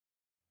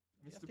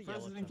Mr.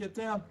 President, get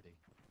down.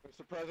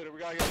 Mr. President, we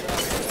gotta get down.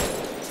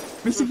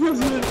 Mr.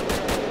 President!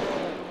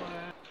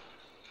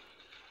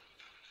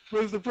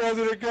 Mr.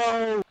 President,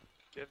 go!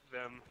 Get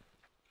them.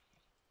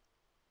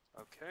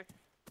 Okay.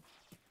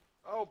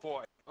 Oh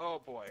boy.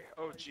 Oh boy.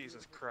 Oh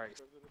Jesus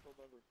Christ.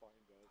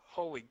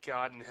 Holy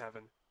God in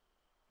heaven.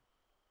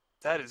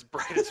 That is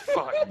bright as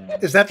fuck.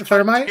 Is that the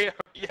thermite? Damn,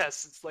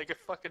 yes, it's like a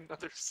fucking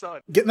other sun.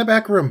 Get in the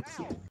back room.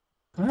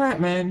 Alright,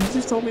 man. You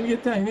just told me to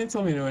get down. You didn't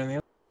tell me to do anything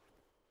else.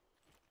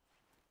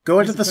 Go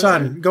into the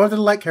sun. Go into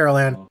the light, Carol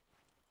Ann.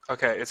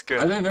 Okay, it's good.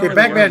 I don't know Okay, where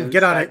Bagman, the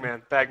get on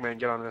it. Bagman,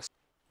 get on this.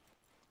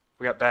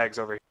 We got bags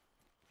over here.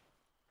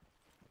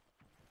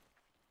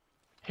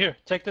 Here,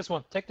 take this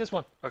one. Take this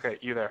one. Okay,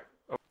 you there.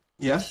 Oh.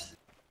 Yeah?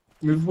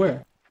 Move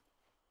where?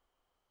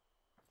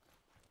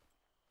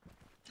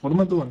 What am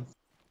I doing?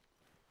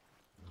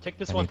 Take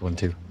this I one. need one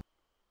too.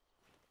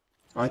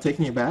 Am I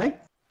taking your bag?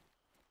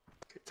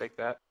 Okay, take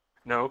that.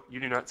 No, you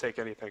do not take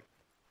anything.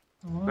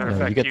 Oh. Matter of No,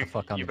 fact, you get the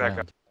fuck on you the back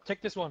ground. up.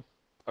 Take this one.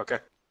 Okay.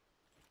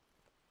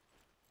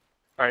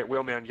 Alright,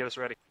 Wheelman, get us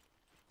ready.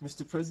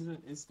 Mr.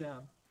 President is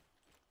down.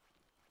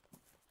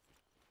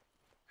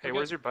 Hey, Okay.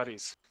 where's your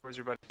buddies? Where's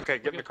your buddy? Okay,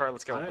 get in the car,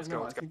 let's go, I let's don't go,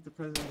 know. let's I go. think the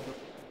president...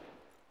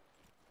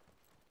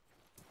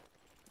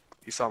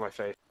 You saw my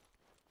face.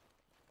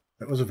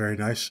 That was a very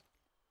nice.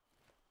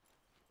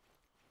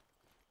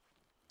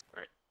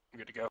 Alright, I'm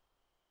good to go.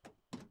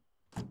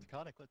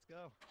 Taconic, let's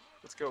go.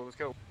 Let's go, let's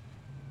go.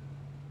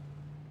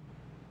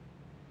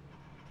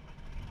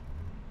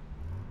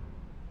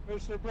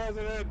 Mr.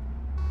 President!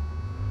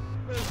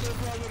 Mr.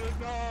 President,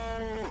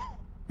 no!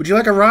 Would you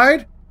like a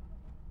ride?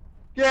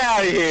 Get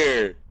out of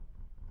here!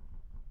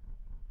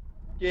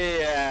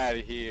 Get out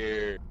of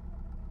here!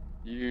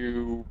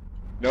 You...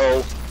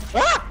 No.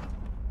 Ah!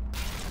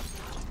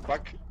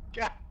 Fuck.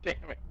 God damn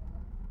it.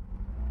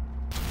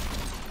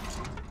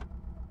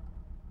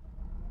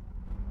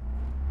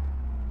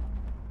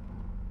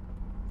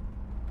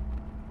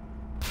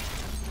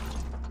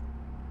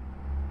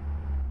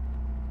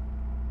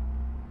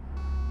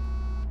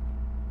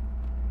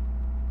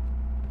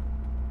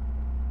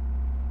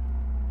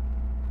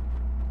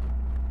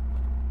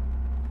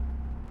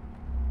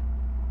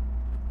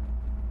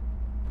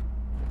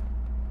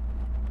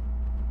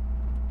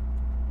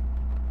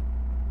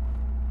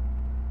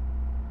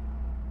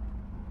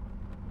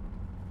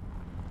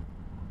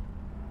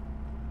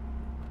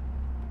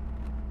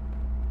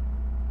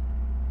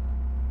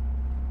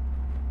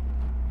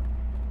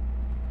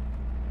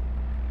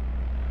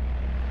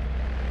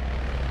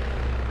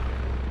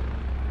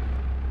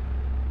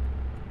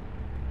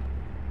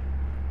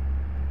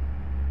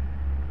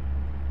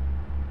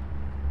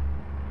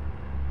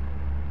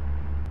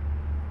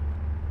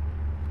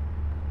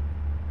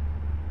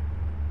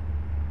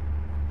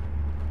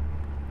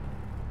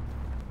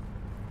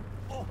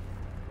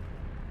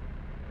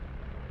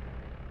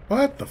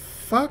 What the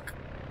fuck?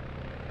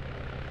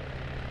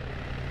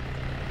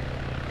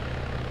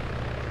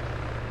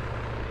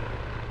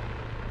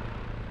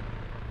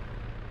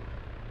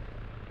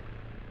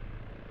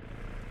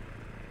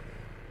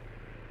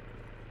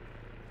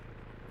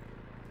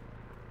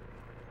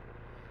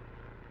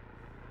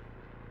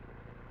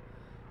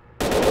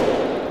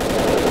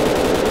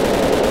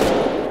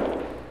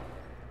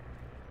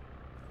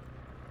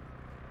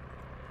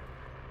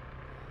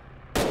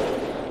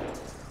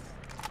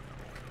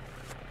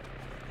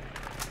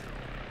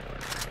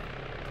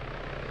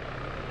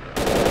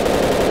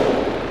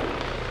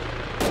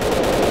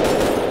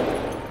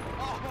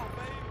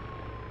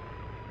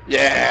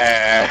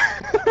 Yeah!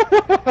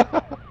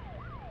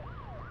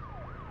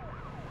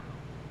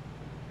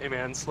 Hey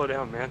man, slow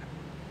down, man.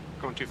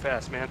 Going too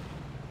fast, man.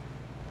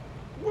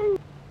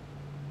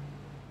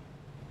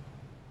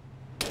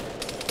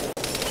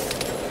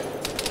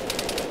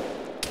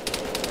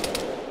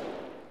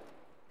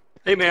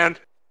 Hey man,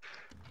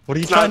 What are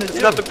you it's, trying not, to it's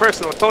do? nothing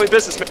personal, it's only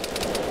business, man.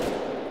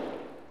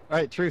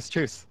 Alright, truce,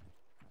 truce.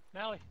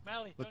 Mally,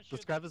 don't Let's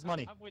shoot. grab his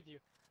money. I'm with you.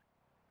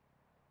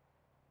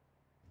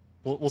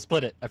 We'll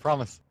split it, I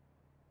promise.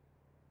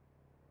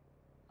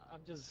 I'm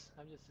just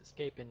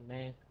escaping,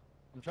 man.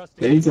 I'm trusting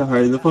They you. need to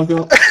hurry the fuck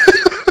up.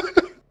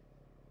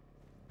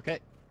 Okay.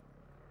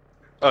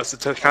 Oh, so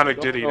Taconic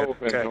did eat I it.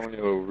 don't know if Okay.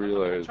 Antonio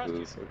realizes. Trust you.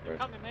 Okay. You're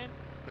coming, man.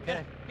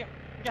 Okay.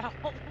 Yeah,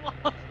 hold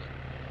on.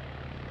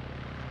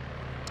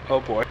 Oh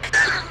boy.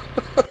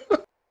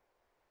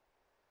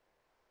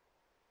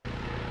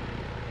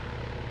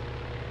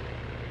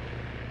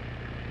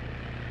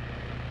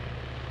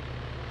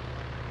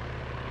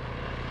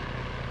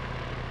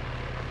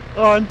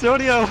 Oh,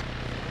 Antonio!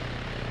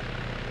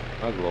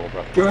 That was a little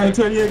rough. Go,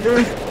 Antonio, go!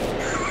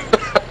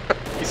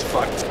 He's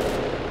fucked.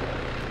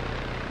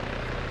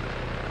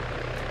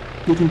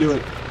 You can do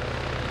it.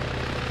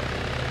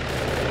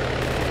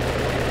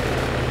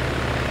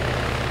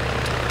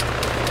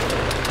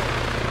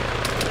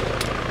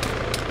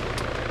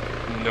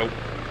 Nope.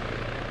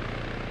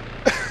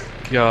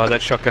 God,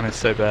 that shotgun is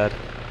so bad.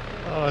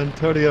 Oh,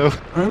 Antonio.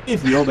 Only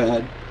if you're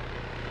bad.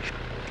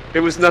 It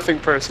was nothing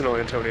personal,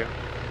 Antonio.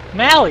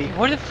 Mally,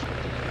 what if...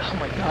 Oh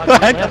my god. I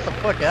man. got the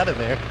fuck out of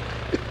there.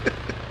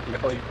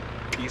 Mally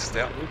pieced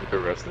out.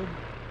 Arrested?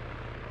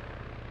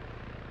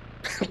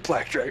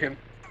 Black Dragon.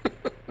 If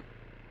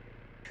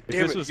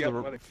Damn this it, was you the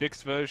got money.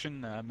 fixed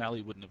version,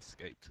 Mally wouldn't have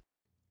escaped.